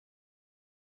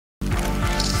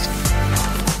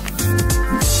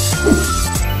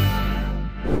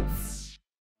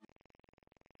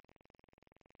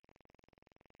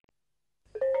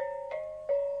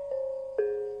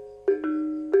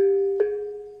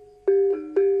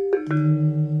Hello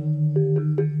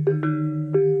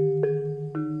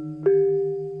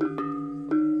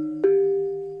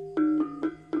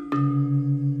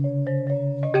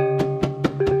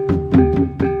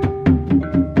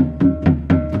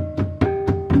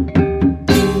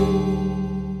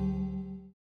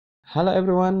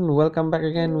everyone, welcome back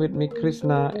again with me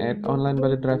Krishna at Online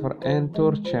Bali Driver and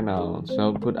Tour channel.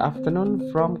 So good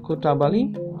afternoon from Kuta,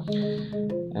 Bali,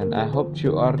 and I hope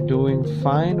you are doing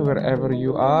fine wherever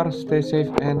you are. Stay safe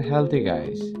and healthy,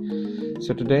 guys.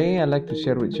 So today I'd like to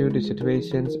share with you the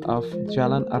situations of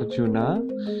Jalan Arjuna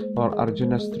or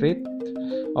Arjuna Street,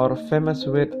 or famous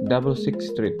with 66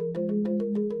 Street.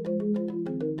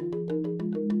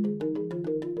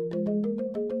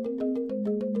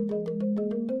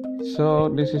 So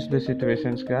this is the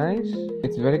situations, guys.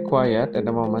 It's very quiet at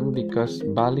the moment because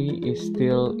Bali is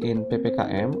still in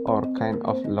PPKM or kind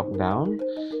of lockdown.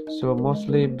 So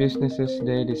mostly businesses,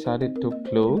 they decided to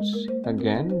close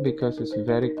again because it's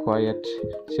very quiet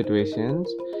situations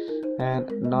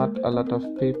and not a lot of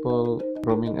people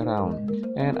roaming around.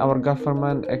 And our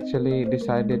government actually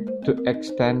decided to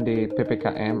extend the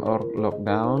PPKM or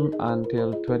lockdown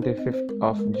until 25th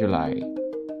of July.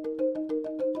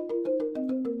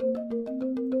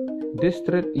 This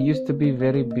street used to be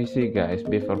very busy, guys,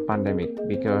 before pandemic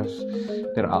because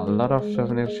there are a lot of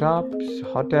souvenir shops,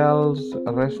 hotels,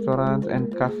 restaurants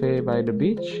and cafe by the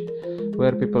beach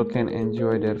where people can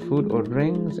enjoy their food or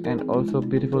drinks, and also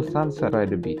beautiful sunset by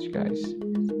the beach, guys.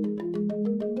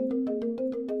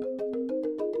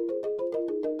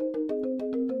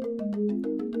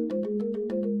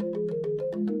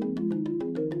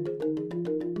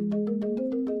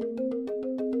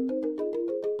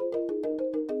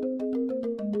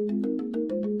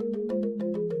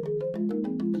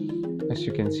 As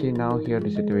you can see now here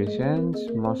the situations,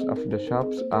 most of the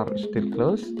shops are still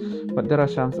closed, but there are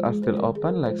some are still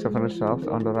open, like souvenir shops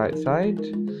on the right side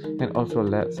and also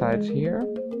left sides here.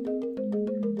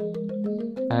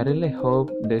 I really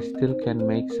hope they still can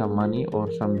make some money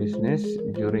or some business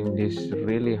during this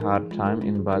really hard time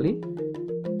in Bali.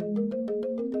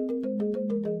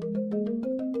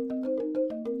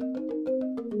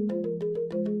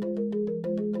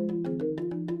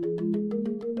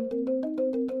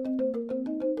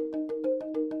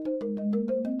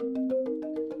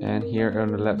 And here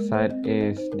on the left side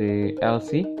is the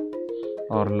LC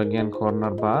or Legian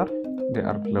Corner Bar. They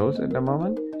are closed at the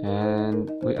moment,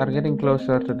 and we are getting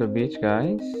closer to the beach,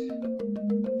 guys.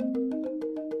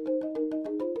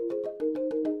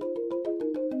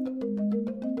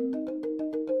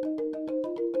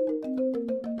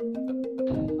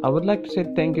 I would like to say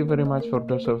thank you very much for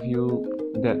those of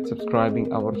you that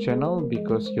subscribing our channel,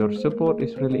 because your support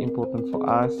is really important for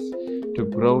us to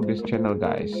grow this channel,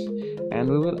 guys. And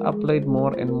we will upload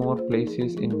more and more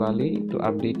places in Bali to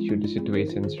update you the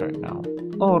situations right now.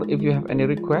 Or if you have any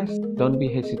requests, don't be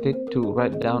hesitate to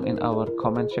write down in our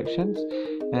comment sections,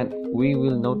 and we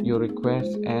will note your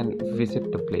requests and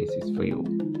visit the places for you.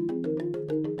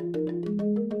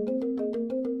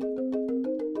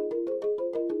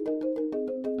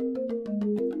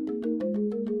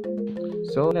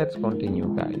 So let's continue,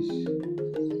 guys.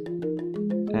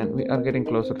 And we are getting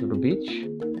closer to the beach.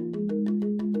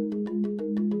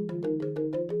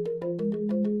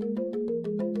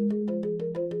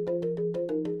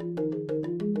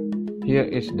 Here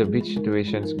is the beach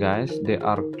situations, guys. They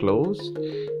are closed,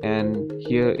 and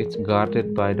here it's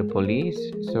guarded by the police.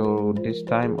 So this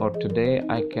time or today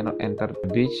I cannot enter the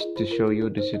beach to show you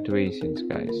the situations,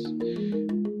 guys.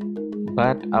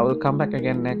 But I will come back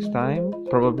again next time,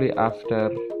 probably after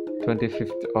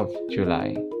 25th of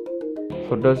July.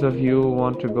 For those of you who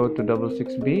want to go to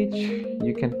 66 Beach,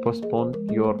 you can postpone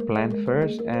your plan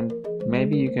first, and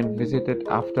maybe you can visit it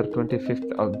after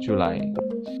 25th of July.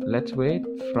 Let's wait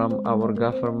from our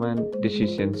government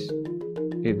decisions.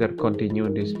 Either continue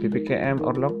this PPKM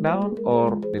or lockdown,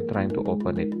 or they're trying to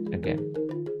open it again.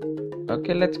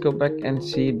 Okay, let's go back and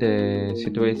see the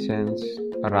situations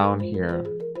around here.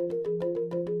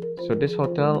 So this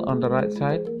hotel on the right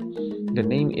side, the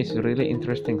name is really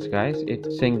interesting, guys. It's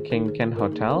Seminyak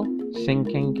Hotel.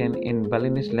 Seminyak in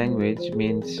Balinese language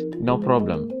means no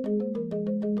problem.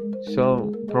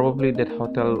 So probably that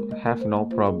hotel have no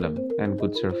problem and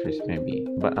good service maybe.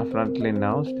 But apparently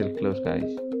now still closed,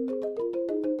 guys.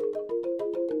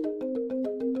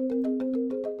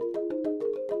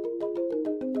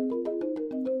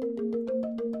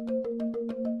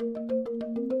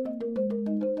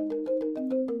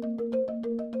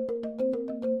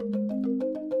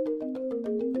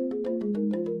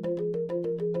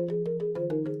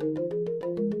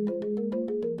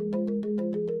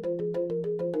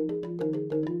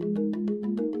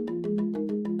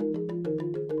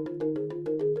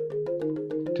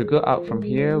 To go out from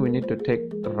here, we need to take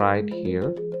right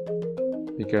here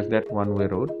because that's one-way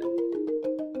road.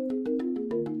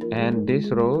 And this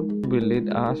road will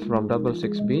lead us from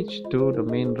 66 Beach to the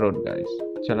main road, guys.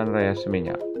 Jalan Raya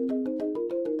Seminyak.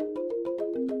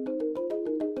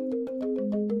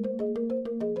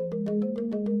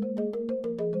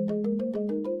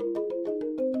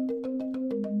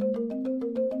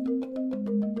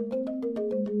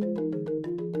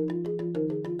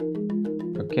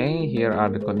 Okay, here are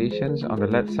the conditions. On the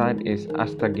left side is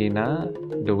Astagina,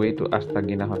 the way to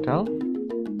Astagina Hotel.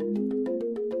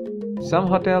 Some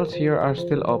hotels here are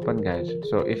still open, guys.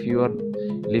 So if you are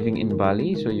living in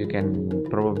Bali, so you can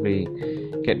probably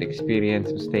get the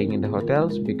experience of staying in the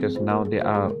hotels, because now they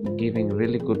are giving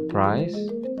really good price,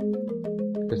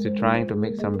 because they're trying to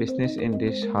make some business in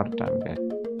this hard time, guys.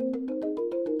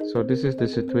 So this is the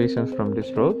situation from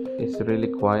this road. It's really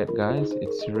quiet, guys.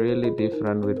 It's really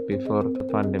different with before the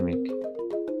pandemic.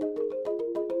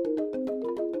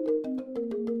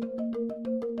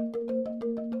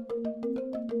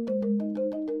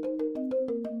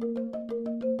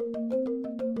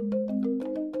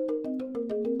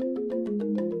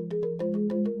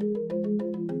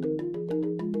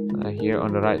 Here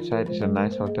on the right side is a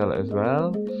nice hotel as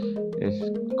well. It's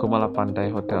Kumala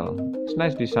Pantai Hotel. It's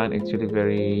nice design, actually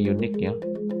very unique, yeah.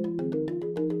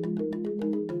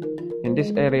 In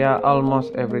this area,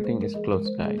 almost everything is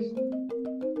closed, guys.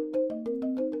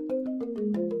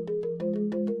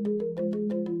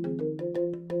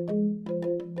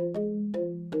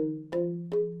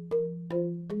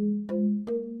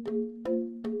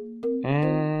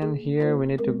 And here we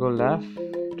need to go left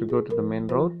to go to the main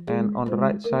road, and on the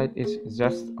right side is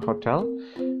just hotel,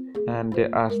 and they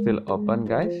are still open,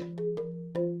 guys.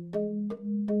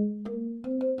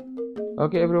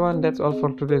 Okay everyone, that's all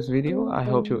for today's video. I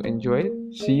hope you enjoyed it.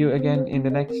 See you again in the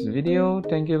next video.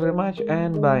 Thank you very much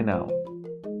and bye now.